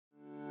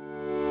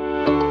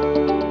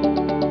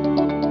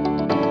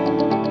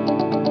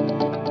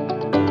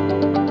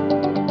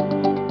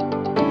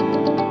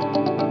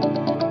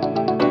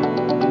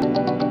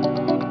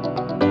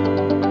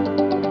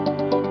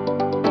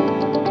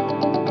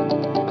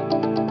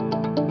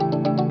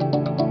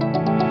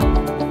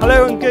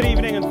Hello and good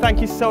evening, and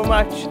thank you so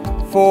much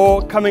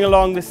for coming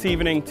along this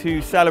evening to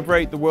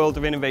celebrate the world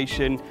of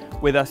innovation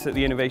with us at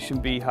the Innovation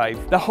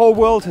Beehive. The whole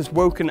world has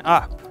woken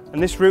up,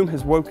 and this room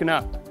has woken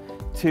up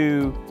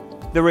to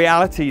the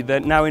reality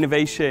that now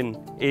innovation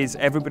is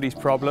everybody's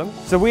problem.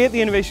 So we at the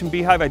Innovation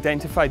Beehive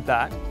identified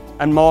that,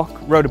 and Mark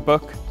wrote a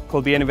book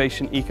called The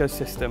Innovation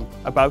Ecosystem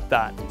about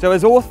that. So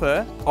as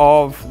author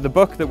of the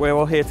book that we're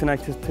all here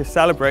tonight to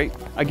celebrate,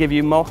 I give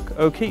you Mark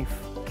O'Keefe.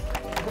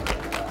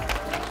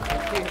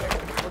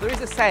 Well, there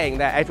is a saying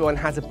that everyone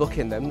has a book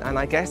in them, and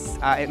I guess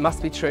it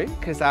must be true,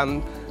 because,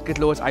 good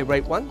Lord, I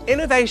wrote one.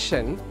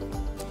 Innovation,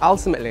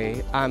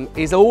 ultimately,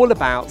 is all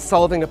about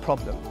solving a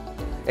problem.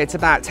 It's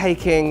about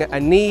taking a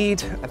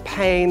need, a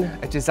pain,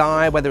 a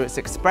desire, whether it's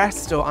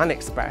expressed or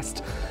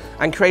unexpressed,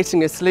 and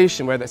creating a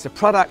solution, whether it's a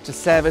product, a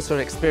service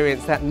or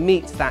experience that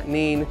meets that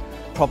need,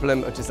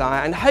 problem or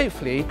desire, and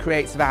hopefully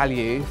creates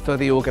value for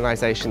the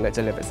organisation that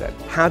delivers it.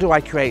 How do I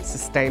create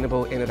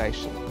sustainable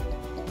innovation?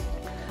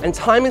 And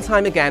time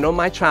again on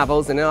my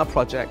travels and in our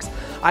projects,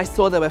 I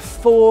saw there were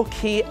 4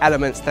 key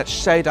elements that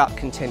showed up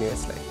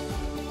continuously.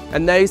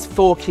 And those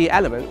 4 key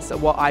elements are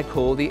what I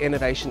call the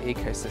innovation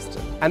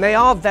ecosystem. And they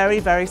are very,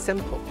 very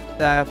simple.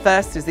 The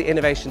first is the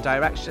innovation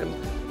direction,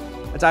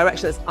 a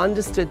direction that's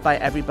understood by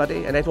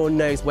everybody and everyone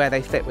knows where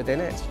they fit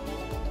within it.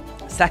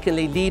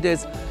 Secondly,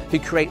 leaders who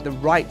create the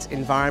right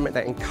environment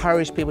that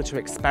encourage people to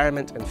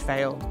experiment and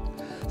fail.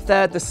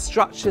 Third, the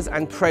structures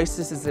and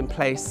processes in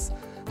place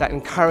that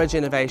encourage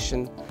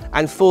innovation.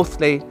 And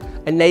fourthly,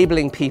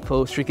 enabling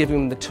people through giving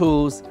them the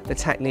tools, the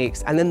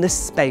techniques, and then the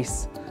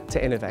space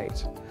to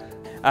innovate.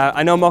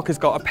 I know Mark has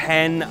got a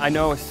pen. I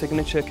know a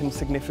signature can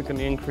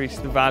significantly increase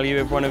the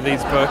value of one of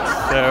these books.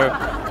 So